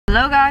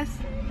Hello guys.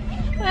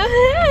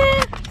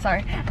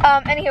 Sorry.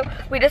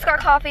 Anywho, we just got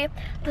coffee.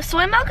 The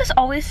soy milk is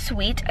always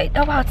sweet.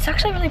 Oh wow, it's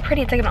actually really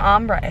pretty. It's like an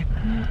ombre.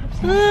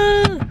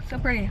 So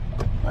pretty.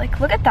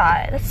 Like, look at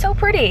that. That's so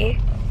pretty.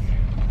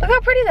 Look how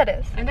pretty that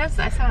is. And that's,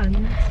 I saw it.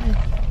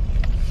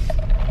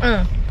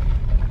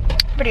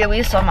 Pretty good. We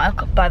use soy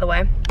milk, by the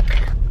way.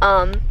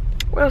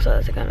 What else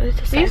was I gonna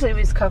say? We usually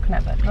use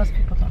coconut, but most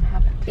people don't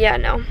have it. Yeah,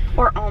 no.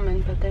 Or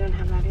almond, but they don't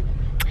have that either.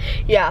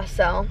 Yeah,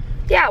 so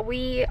yeah,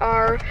 we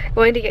are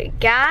going to get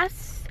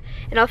gas,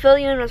 and I'll fill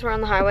you in as we're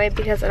on the highway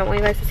because I don't want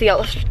you guys to see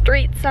all the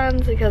street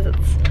signs because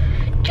it's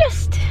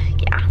just,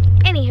 yeah.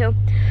 Anywho,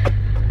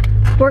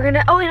 we're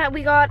gonna, oh, and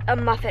we got a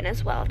muffin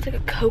as well. It's like a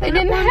coconut They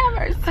didn't one. have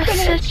our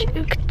Such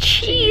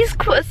cheese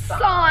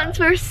croissants.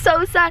 We're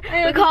so sad.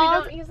 We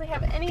called. We don't usually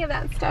have any of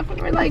that stuff,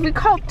 and we're like, we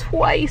called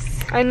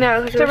twice I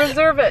know. to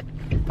reserve it.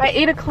 By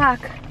 8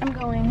 o'clock, I'm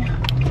going.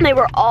 They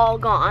were all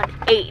gone.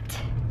 8.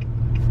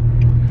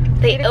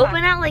 They 8 o'clock.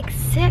 open at like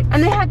 6.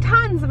 And they had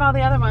tons of all the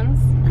other ones.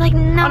 Like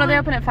no. Oh no, they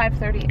open at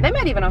 5:30. They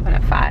might even open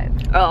at 5.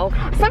 Oh,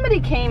 okay. Somebody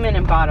came in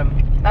and bought them.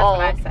 That's what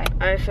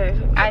I say.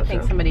 I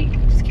think somebody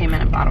just came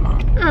in and bought them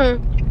all.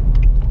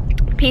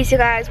 Peace, you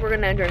guys. We're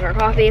gonna drink our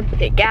coffee,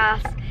 get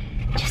gas.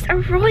 Just a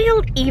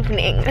royal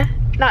evening.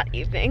 Not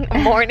evening, a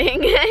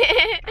morning.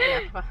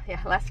 Yeah,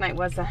 last night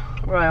was a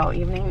royal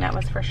evening, that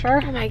was for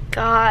sure. Oh my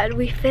god,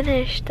 we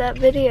finished that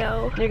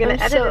video. You're gonna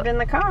edit it in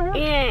the car.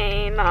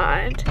 Yay,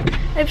 not.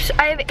 I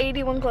have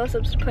 81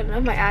 close-ups to put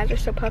in. My eyes are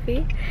so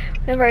puffy.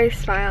 Whenever I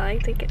smile, I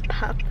think it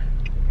puff.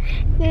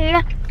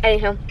 Yeah.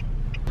 Anyhow,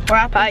 we're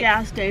at the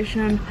gas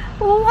station.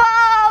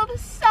 Whoa,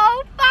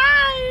 so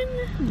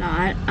fun!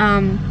 Not.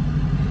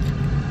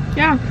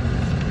 Yeah.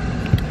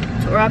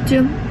 That's what we're up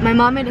to. My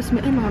mom made a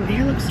smoothie. My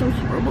hair looks so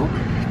horrible.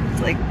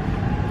 It's like,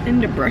 I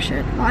need to brush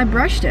it. Well, I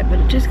brushed it, but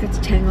it just gets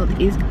tangled.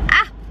 Okay,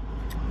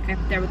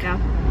 there we go.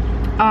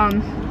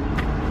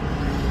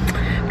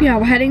 Yeah,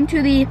 we're heading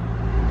to the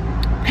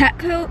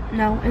Petsmart.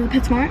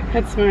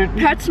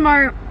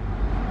 Petsmart,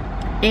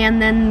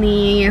 and then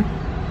the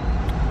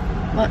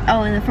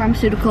and the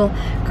pharmaceutical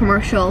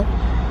commercial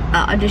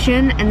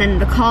audition, and then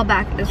the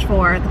callback is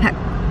for the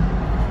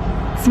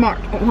Petsmart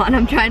one.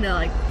 I'm trying to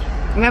like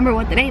remember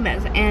what the name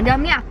is, and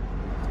yeah,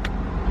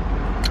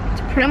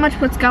 it's pretty much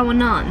what's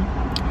going on,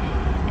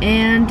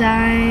 and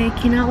I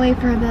cannot wait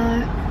for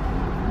the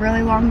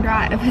really long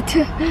drive.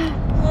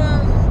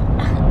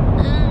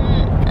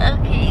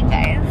 Okay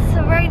guys,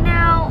 so right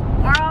now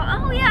we're all,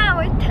 oh yeah,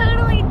 we're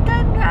totally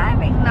done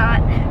driving.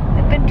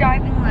 We've been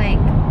driving like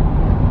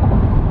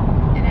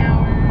an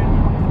hour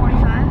and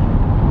 45,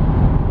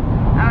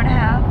 hour and a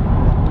half,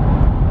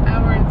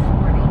 hour and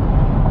 40.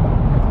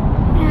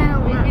 Yeah,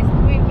 it was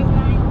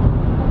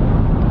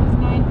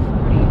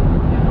 9:40.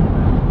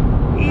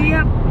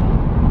 Yep,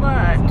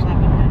 but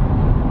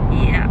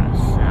yeah,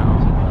 so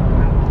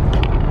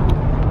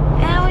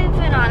and we've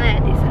been on it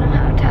a decent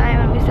amount of time,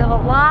 and we still have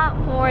a lot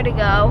more to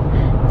go.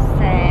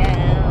 So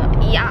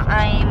yeah,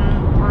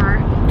 we're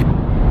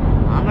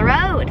on the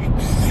road.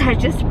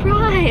 Such a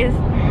surprise.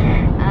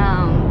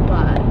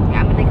 But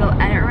yeah, I'm gonna go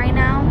edit right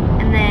now,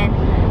 and then I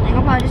think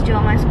I'll probably just do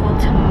all my school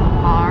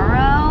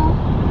tomorrow.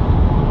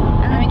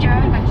 And then you're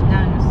pretty much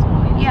done with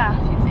school. Yeah. A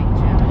few things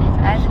you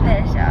I have to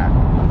finish up.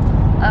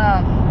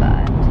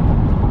 But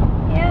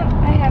yeah,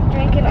 I have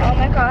drank all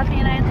my coffee,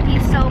 and I have to pee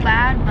so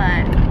bad,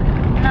 but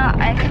no,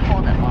 I can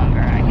hold it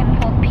longer. I can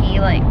hold pee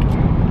like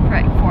for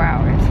like 4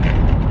 hours.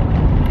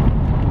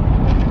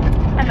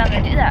 I'm not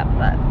gonna do that,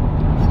 but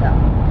still.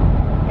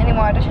 Any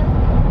more auditions?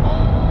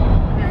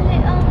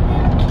 Little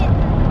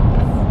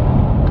kittens.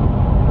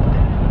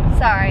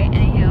 Sorry,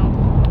 anywho.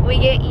 We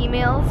get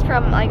emails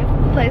from like a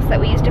place that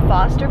we used to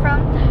foster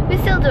from. We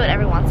still do it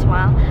every once in a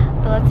while,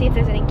 but let's see if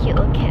there's any cute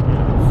little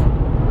kittens.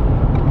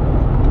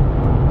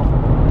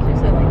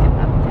 usually like an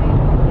update.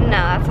 No,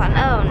 that's not,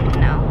 oh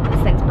no,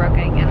 this thing's broken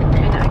again.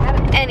 I got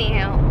it.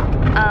 Anywho,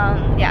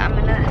 yeah, I'm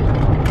gonna,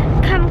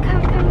 come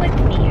with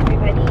me,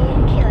 everybody.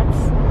 Okay,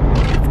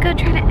 let's go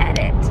try to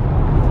edit.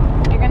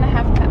 You're gonna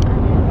have to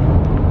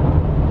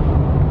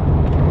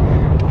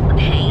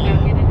Hey.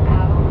 get it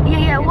out.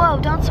 Yeah, whoa,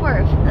 don't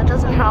swerve. That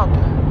doesn't help.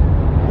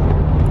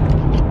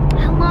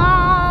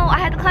 Hello, I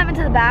had to climb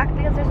into the back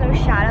because there's no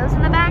shadows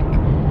in the back.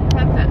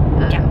 That's it.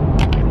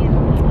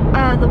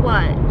 Yeah. The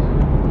what?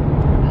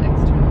 The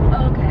external.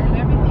 Okay. And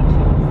everything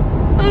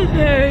shows.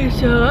 Okay,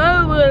 so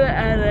I'm gonna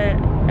edit,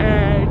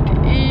 and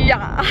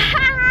yeah.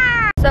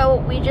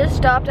 So we just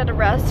stopped at a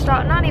rest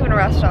stop. Not even a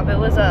rest stop. It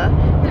was a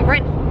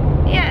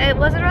yeah. It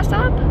was a rest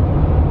stop.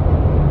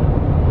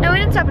 No, we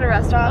didn't stop at a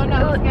rest stop. Oh, no,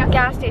 it was a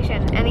gas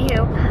station.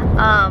 Anywho,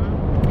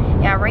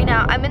 yeah. Right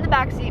now I'm in the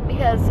back seat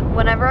because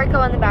whenever I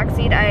go in the back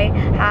seat,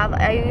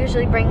 I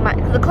usually bring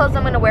the clothes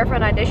I'm gonna wear for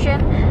an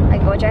audition,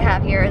 like which I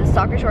have here is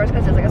soccer shorts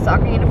because it's like a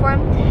soccer uniform.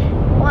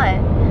 What?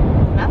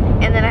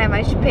 Nothing. And then I have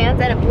my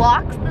pants, and it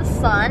blocks the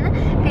sun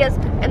because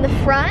in the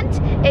front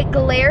it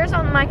glares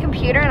on my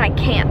computer and I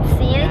can't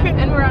see anything.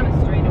 And we're on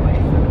a straightaway,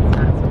 so it's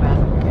not so bad.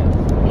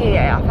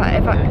 Yeah,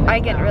 if I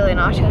get really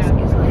nauseous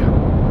easily.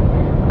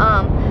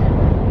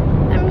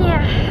 Yeah,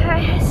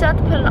 I still have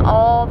to put in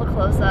all the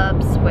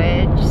close-ups,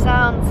 which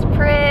sounds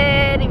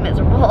pretty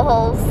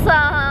miserable. So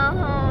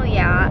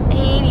yeah,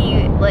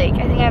 80, like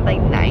I think I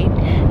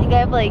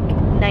have like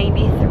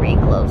 93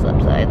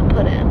 close-ups that I have to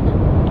put in.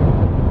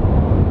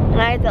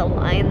 And I have to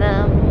align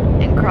them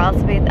and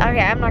crossfade. Okay,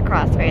 I'm not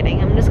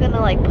crossfading. I'm just gonna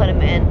like put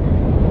them in.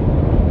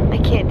 I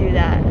can't do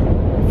that.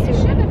 You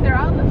should if they're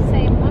all the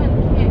same one,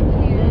 can't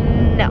you?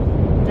 No,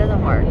 it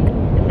doesn't work.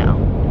 No.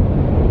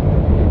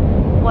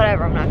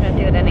 Whatever, I'm not gonna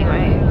do it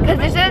anyway.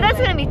 Because that's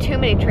gonna be too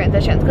many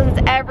transitions. Because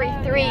it's every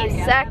 3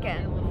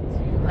 seconds.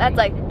 That's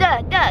like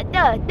duh duh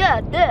duh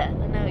duh duh.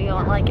 No, you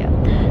don't like it.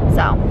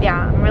 So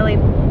yeah, I'm really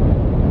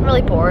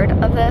bored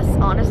of this,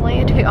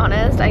 honestly. To be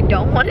honest, I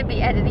don't want to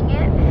be editing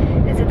it.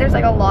 Is that there's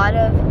like a lot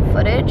of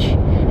footage,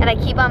 and I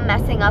keep on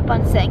messing up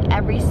on saying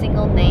every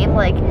single name,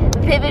 like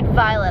Vivid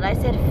Violet. I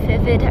said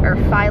Vivid or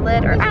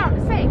Violet, or I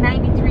don't say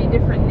 93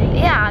 different names.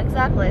 Yeah,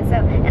 exactly. So,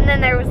 and then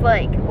there was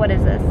like, what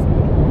is this?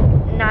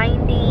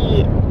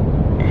 90,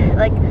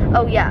 like,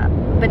 oh yeah,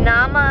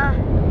 Banama,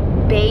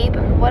 Babe,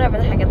 or whatever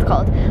the heck it's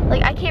called.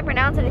 Like, I can't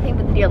pronounce anything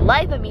for the dear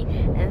life of me,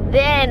 and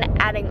then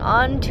adding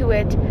on to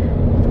it,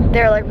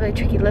 they're like really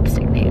tricky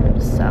lipstick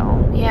names.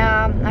 So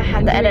yeah, I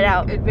had to edit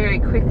out it very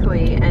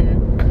quickly,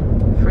 and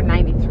for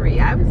 93,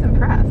 I was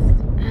impressed.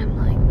 I'm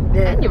like,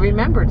 bleh. And you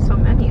remembered so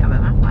many of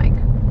them. I'm like,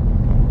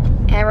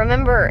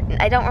 and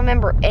I don't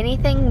remember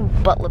anything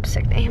but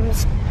lipstick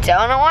names.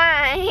 Don't know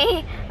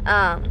why.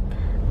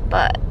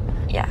 But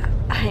yeah,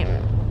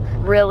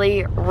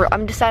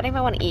 I'm deciding if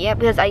I want to eat it,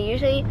 because I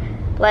usually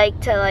like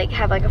to like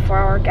have like a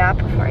 4-hour gap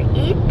before I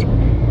eat.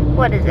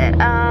 What is it?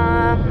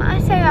 I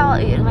say I'll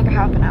eat in like a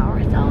half an hour.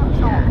 So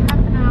yeah, half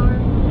an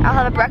hour. I'll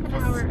have a breakfast.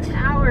 An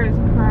hour is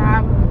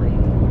probably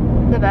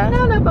the best.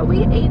 No, but we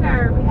had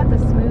the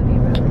smoothie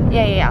really.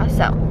 Yeah.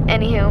 So,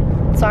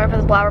 anywho, sorry for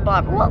the blabber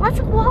blabber. Well, let's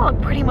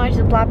vlog pretty much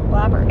the blabber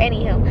blabber.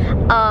 Anywho,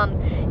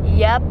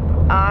 yep,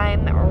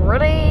 I'm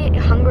really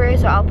hungry,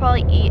 so I'll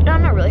probably eat. No,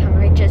 I'm not really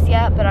hungry just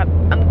yet, but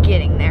I'm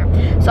getting there.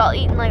 So I'll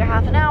eat in like a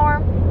half an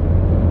hour.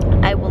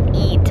 I will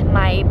eat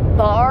my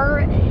bar,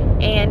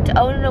 and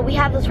oh no, we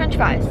have those French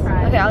fries.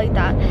 Okay, I'll eat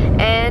that.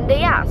 And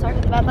yeah, sorry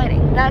for the bad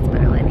lighting. That's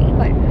better lighting,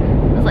 but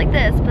it's like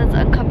this, but it's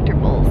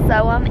uncomfortable.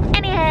 So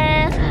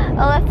anyhow,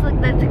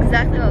 that's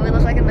exactly what we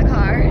look like in the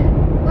car.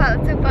 Wow,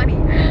 that's so funny.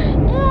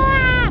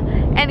 Yeah.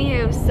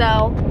 Anywho,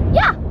 so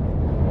yeah,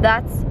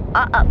 that's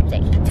an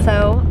update.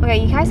 So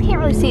okay, you guys can't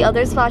really see. Oh,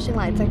 there's flashing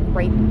lights like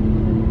right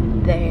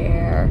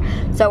there.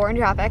 So we're in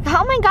traffic.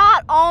 Oh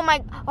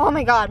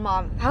my god,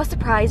 Mom, how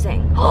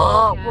surprising.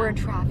 Oh, yeah. We're in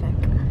traffic.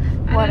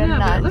 What a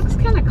nuts. But it looks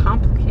kind of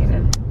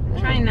complicated. I'm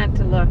trying not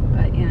to look,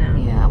 but you know.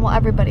 Yeah, well,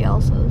 everybody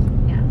else is.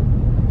 Yeah.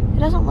 It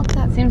doesn't look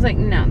that. Seems like,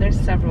 no, there's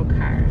several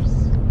cars.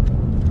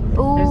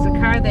 Ooh. There's a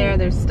car there.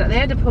 They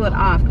had to pull it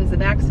off because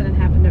the accident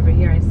happened over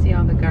here. I see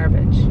all the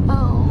garbage.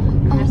 Oh.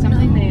 And there's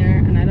something there,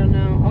 and I don't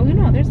know. Oh, you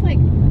know, there's like,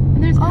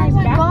 and there's cars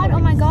backwards. Oh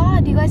my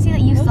god, you guys see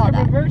that? You Those saw are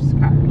that. reverse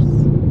cars.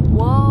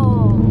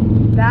 Whoa.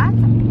 That's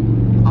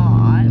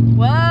odd.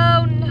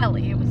 Whoa,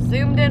 Nelly. It was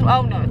zoomed in.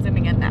 Oh no, it's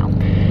zooming in now.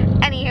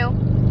 Anywho,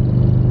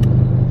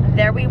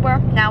 there we were.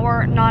 Now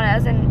we're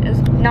not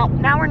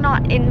now we're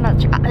not in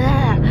much.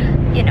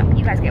 You know,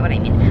 you guys get what I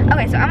mean.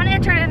 Okay, so I'm gonna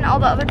turn in all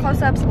the other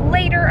close-ups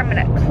later. I'm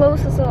gonna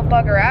close this little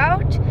bugger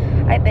out.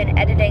 I've been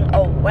editing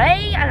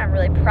away, and I'm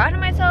really proud of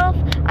myself.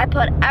 I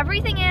put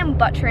everything in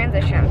but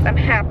transitions. I'm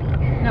happy.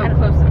 No,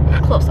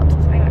 close-ups. Close-ups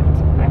is what I meant.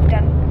 I've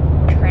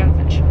done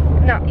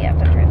transition. No, yeah, I've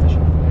done transition.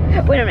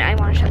 Wait a minute, I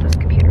want to shut this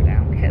computer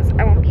down because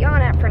I won't be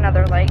on it for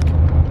another like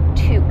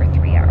 2 or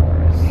 3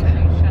 hours.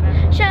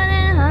 Shut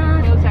it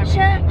off.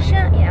 Shut.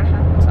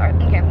 Yeah, sorry.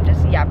 Okay, I'm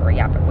just yapper.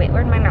 Wait,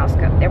 where'd my mouse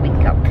go? There we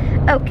go.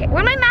 Okay,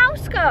 where'd my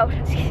mouse go?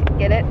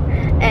 Get it?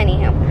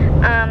 Anyhow,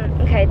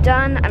 okay,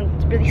 done. I'm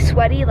really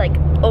sweaty, like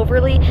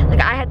overly.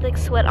 Like I had like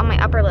sweat on my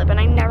upper lip, and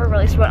I never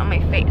really sweat on my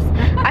face.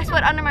 I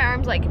sweat under my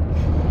arms, like.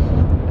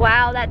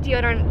 Wow, that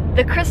deodorant,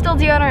 the Crystal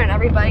deodorant,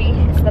 everybody,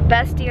 it's the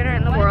best deodorant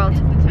in the world.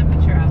 What is the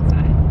temperature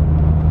outside?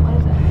 What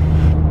is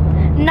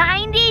it?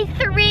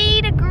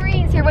 93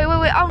 degrees here. Wait.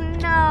 Oh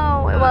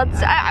no. Well,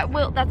 it's,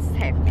 that's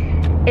hey.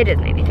 It is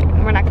 93.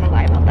 We're not gonna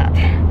lie about that.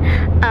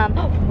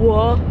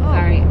 Whoa.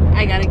 Sorry,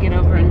 I gotta get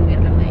over in the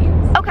other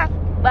lanes. Okay.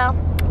 Well,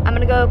 I'm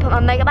gonna go put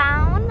my makeup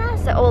on.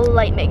 So,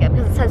 light makeup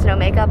because it says no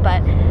makeup.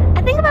 But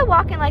I think if I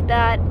walk in like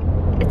that,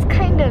 it's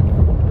kind of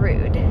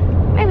rude.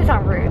 Maybe it's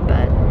not rude,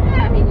 but.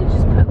 Yeah, I mean, you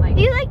just put like...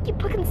 You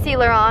put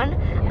concealer on,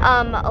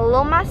 a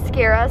little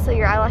mascara so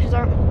your eyelashes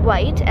aren't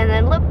white, and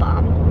then lip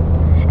balm.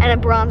 And a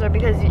bronzer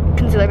because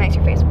concealer makes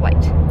your face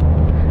white.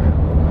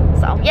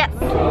 So, yes,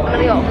 I'm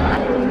gonna go.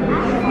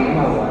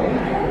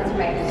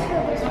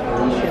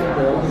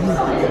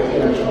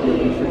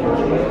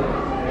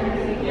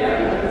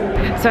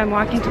 So I'm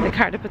walking to the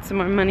car to put some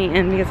more money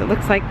in because it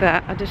looks like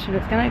the audition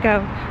is gonna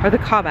go, or the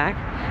callback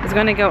is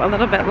gonna go a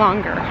little bit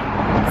longer.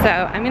 So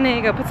I'm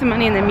gonna go put some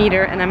money in the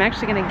meter, and I'm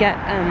actually gonna get,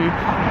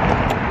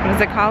 what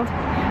is it called?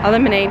 A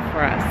lemonade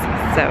for us.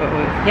 So,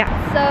 yeah.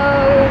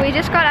 So we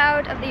just got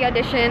out of the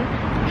audition.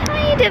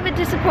 Kind of a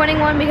disappointing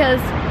one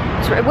because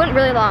So it went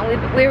really long.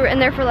 We were in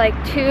there for like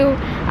 2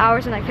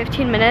 hours and like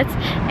 15 minutes,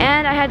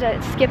 and I had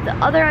to skip the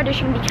other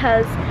audition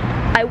because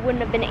I wouldn't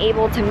have been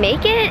able to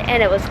make it,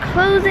 and it was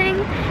closing.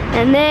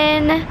 And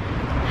then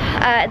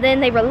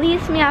they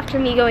released me after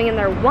me going in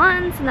there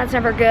once, and that's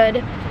never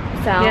good.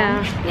 So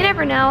yeah. You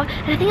never know.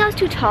 And I think I was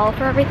too tall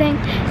for everything.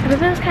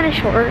 Everything was kind of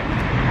short.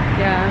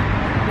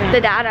 Yeah.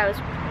 The dad, I was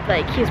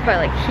like, he was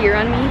probably like here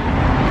on me.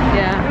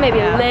 Yeah. Maybe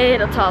a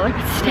little taller,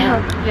 but still.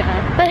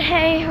 Yeah. But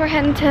hey, we're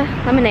heading to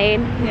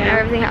Lemonade. Yeah.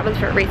 Everything happens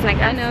for a reason, I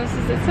guess. I know.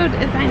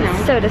 I know.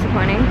 It's so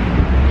disappointing.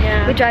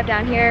 Yeah. We drive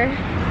down here.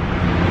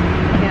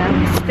 Yeah.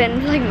 We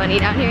spend like money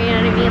down here, you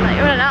know what I mean? Like,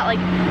 well, not like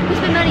we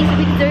spend money so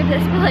we deserve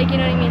this, but like, you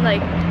know what I mean?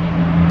 Like,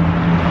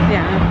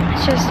 yeah.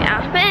 it's just,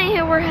 yeah. But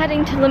anyway, we're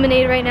heading to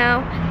Lemonade right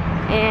now,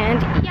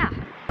 and yeah.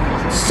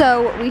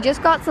 So we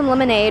just got some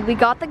lemonade. We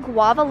got the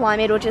guava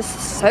limeade, which is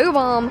so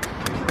bomb.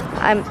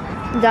 I'm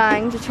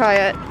dying to try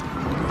it.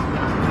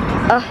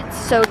 Oh, it's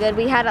so good.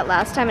 We had it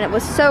last time and it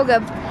was so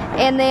good.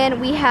 And then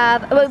we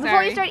have,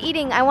 before you start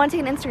eating, I want to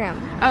take an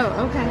Instagram.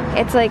 Oh,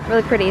 okay. It's like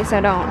really pretty,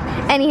 so don't.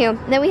 Anywho,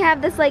 then we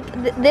have this like,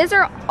 these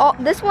are all,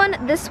 this one,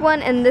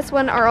 and this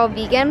one are all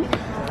vegan.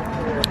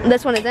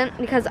 This one isn't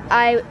because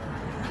I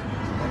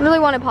really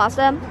wanted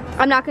pasta.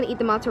 I'm not gonna eat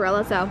the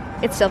mozzarella, so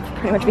it's still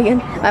pretty much vegan.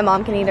 My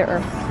mom can eat it, or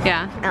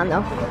yeah, I don't know,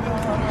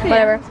 yeah,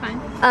 whatever. That's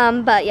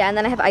fine. But yeah, and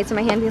then I have ice in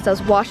my hand because I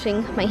was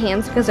washing my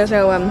hands because there's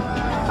no I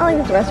don't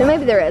think there's a restroom.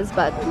 Maybe there is,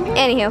 but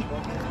anywho,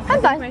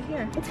 I'm fine. Right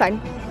here. It's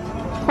fine.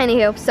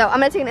 Anywho, so I'm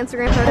gonna take an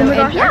Instagram photo. Oh my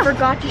gosh, yeah. I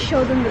forgot to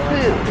show them the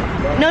food.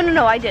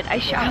 No, I did. I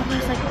was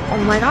like, oh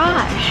my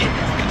gosh.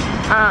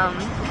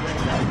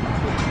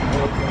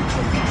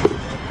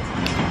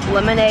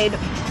 Lemonade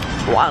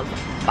was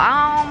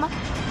bomb.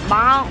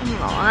 I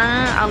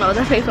don't know what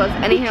that face was.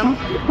 Anywho,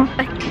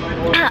 I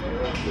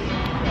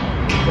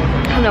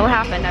don't know what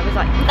happened. I was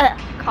like,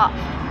 cough.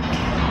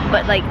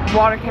 But like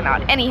water came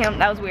out. Anywho,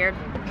 that was weird.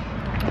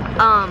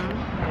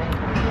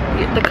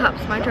 The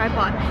cups, my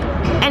tripod.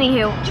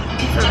 Anywho,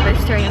 so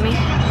everybody's staring at me.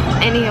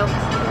 Anywho,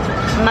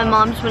 my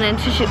mom just went in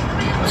to shoot.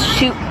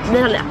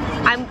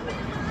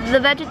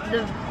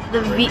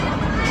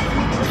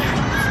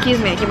 Excuse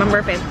me, I keep on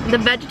burping. The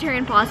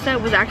vegetarian pasta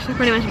was actually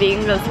pretty much vegan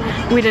because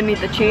we didn't eat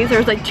the cheese. There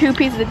was like 2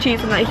 pieces of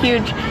cheese in that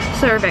huge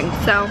serving.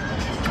 So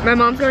my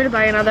mom's going to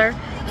buy another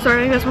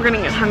serving because we're gonna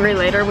get hungry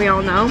later, we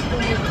all know.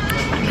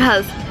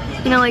 Because,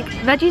 you know, like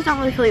veggies don't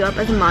really fill you up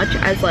as much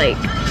as like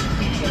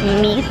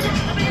meat,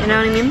 you know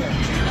what I mean?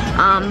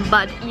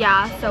 But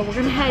yeah, so we're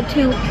gonna head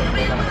to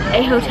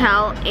a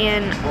hotel,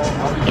 and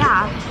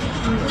yeah,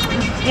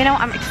 you know,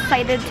 I'm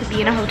excited to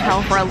be in a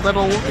hotel for a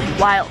little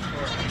while.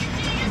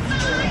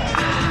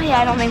 Yeah,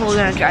 I don't think we're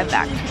gonna drive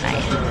back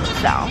tonight,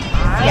 so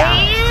yeah.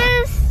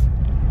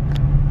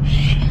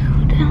 Shoot,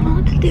 I don't know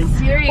what to do.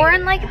 Serious? We're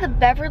in like the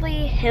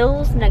Beverly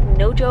Hills, like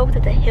no joke,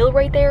 there's a hill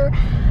right there.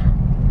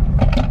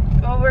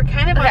 Well, we're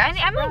kind of. Okay,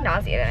 I'm like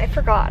nauseated. I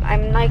forgot.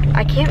 I'm like,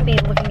 I can't be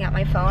looking at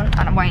my phone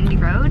on a windy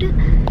road.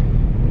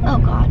 Oh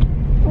God.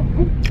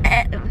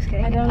 I'm just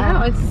kidding. I don't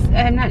know.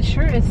 I'm not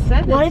sure. It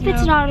said. What if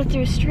it's not a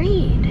through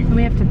street? And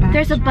we have to backtrack.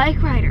 There's a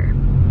bike rider.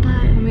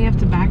 But and we have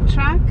to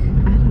backtrack.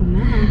 I don't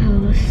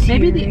know. Oh,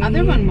 maybe the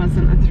other one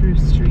wasn't a through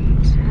street.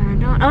 I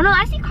don't. Oh no,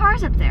 I see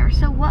cars up there.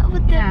 So what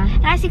would the? Yeah.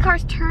 And I see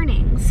cars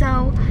turning.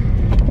 So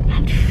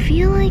I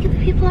feel like the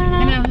people are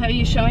not. I know. Are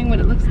you showing what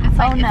it looks? It's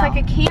like it's like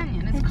a canyon.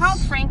 It's called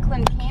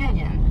Franklin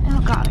Canyon.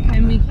 Oh God.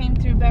 And we came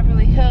through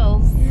Beverly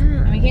Hills.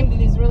 Yeah. And we came to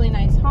these really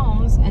nice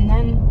homes, and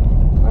then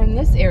we're in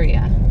this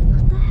area.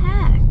 What the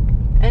heck?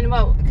 And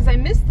well, because I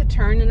missed the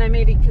turn, and I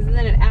made it because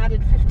then it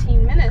added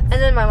 15 minutes. And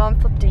then my mom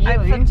flipped a Yui. I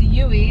flipped a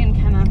Yui and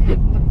kind of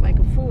looked like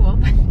a fool.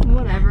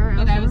 Whatever.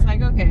 But I was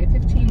like, okay,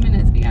 15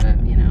 minutes. We gotta,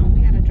 you know,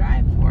 we gotta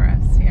drive for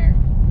us here.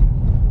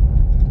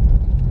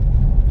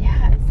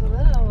 Yeah, it's a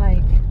little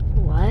like.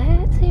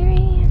 What,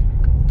 Siri?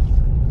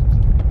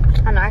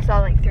 I know I saw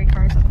like 3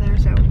 cars up there,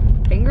 so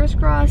fingers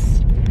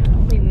crossed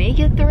we make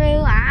it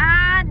through.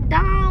 I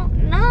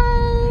don't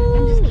know.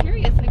 I'm just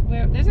curious, like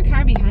where there's a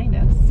car behind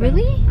us. So.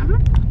 Really? Uh-huh.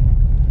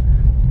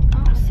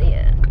 I don't see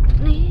it.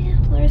 Yeah,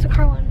 well, there's a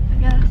car one, I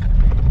guess.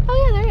 Oh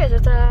yeah, there is.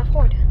 It's a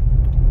Ford.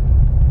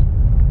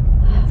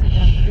 It's like a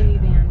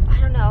minivan.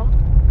 I don't know.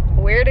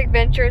 Weird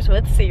adventures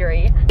with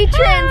Siri. We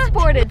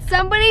transported.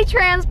 Somebody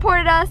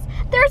transported us.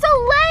 There's a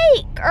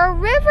lake or a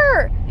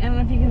river. I don't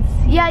know if you can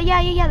see.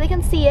 Yeah. They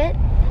can see it.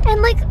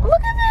 And like,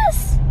 look at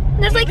this.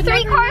 There's like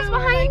 3 cars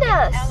behind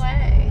us.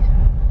 LA.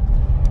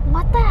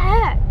 What the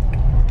heck?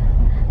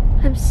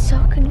 I'm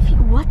so confused.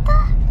 What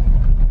the?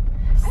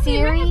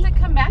 Siri? We have to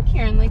come back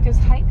here and like there's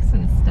hikes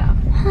and stuff.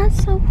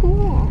 That's so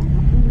cool.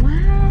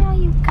 Wow,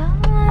 you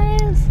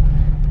guys.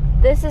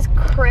 This is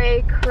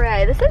cray.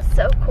 This is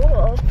so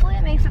cool. Hopefully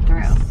it makes it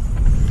through.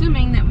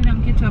 Assuming that we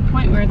don't get to a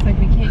point where it's like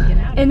we can't get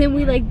out. And then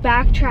we like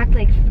backtrack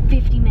like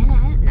 50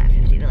 minutes. Not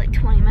 50, but like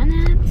 20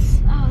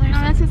 minutes. Oh, there's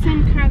that's the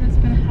same car that's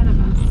been ahead of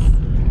us.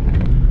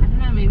 I don't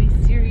know, maybe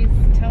Siri's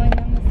telling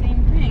them the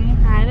same thing.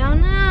 I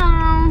don't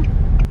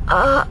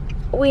know.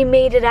 We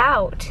made it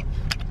out.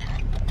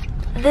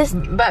 this.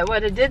 But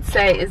what it did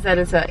say is that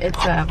it's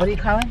a what do you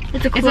call it?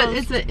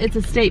 It's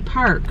a state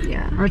park.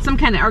 Yeah. Or some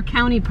kind of, or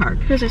county park.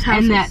 There's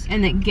houses.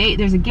 And that gate,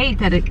 there's a gate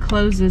that it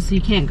closes so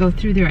you can't go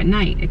through there at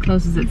night. It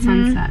closes at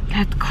sunset.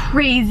 That's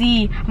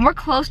crazy. We're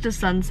close to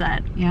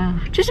sunset. Yeah.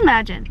 Just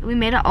imagine, we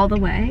made it all the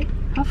way.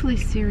 Hopefully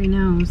Siri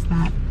knows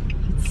that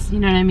it's, you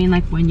know what I mean,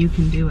 like when you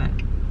can do it.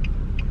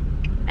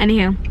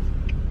 Anywho.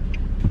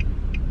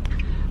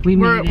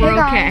 We're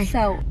okay.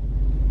 So,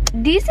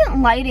 decent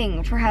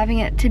lighting for having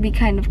it to be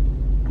kind of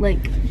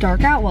like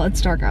dark out. Well,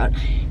 it's dark out.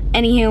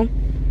 Anywho,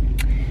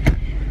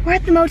 we're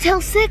at the Motel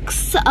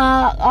 6 on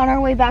our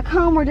way back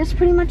home. We're just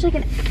pretty much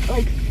like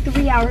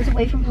 3 hours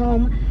away from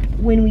home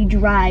when we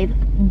drive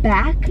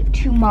back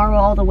tomorrow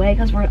all the way,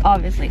 because we're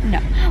obviously,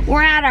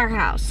 we're at our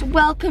house.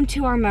 Welcome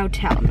to our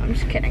motel. No, I'm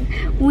just kidding.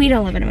 We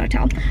don't live in a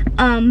motel.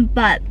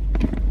 But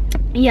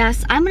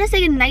yes, I'm gonna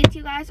say goodnight to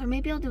you guys, or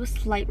maybe I'll do a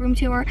slight room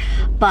tour,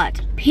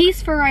 but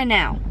peace for right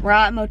now. We're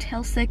at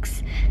Motel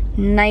 6.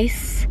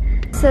 Nice.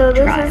 So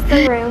this is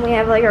the room. We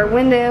have like our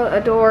window, a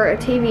door, a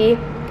TV,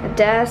 a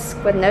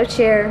desk with no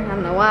chair. I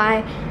don't know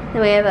why.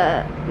 Then we have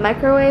a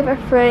microwave, a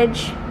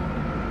fridge,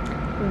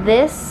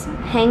 this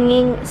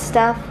hanging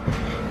stuff,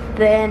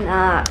 then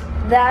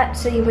that,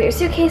 so you put your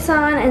suitcase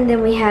on, and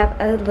then we have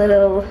a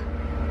little,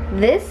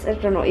 this, I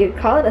don't know what you'd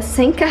call it, a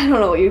sink, I don't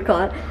know what you'd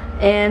call it,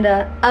 and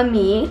a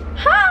me,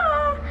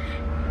 ha!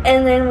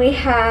 And then we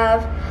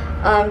have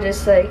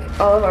just like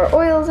all of our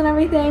oils and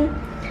everything.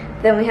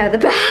 Then we have the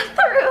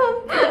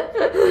bathroom.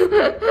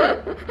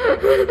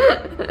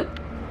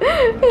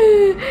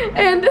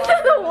 And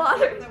the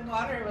water. The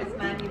water was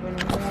not even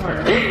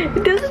warm.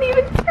 It doesn't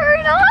even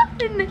turn on.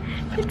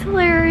 It's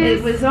hilarious.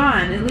 It was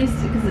on, at least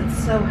because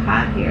it's so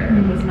hot here.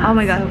 It was not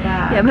so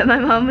bad. Yeah, but my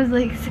mom was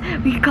like,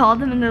 we called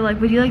them and they're like,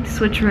 would you like to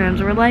switch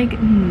rooms? We're like,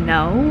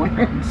 no.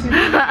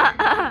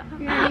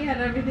 We already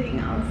had everything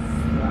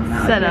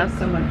else set up.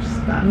 So much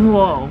stuff.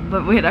 Whoa,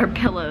 but we had our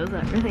pillows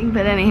and everything.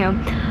 But anyhow,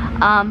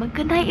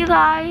 good night, you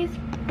guys.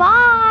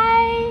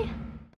 Bye.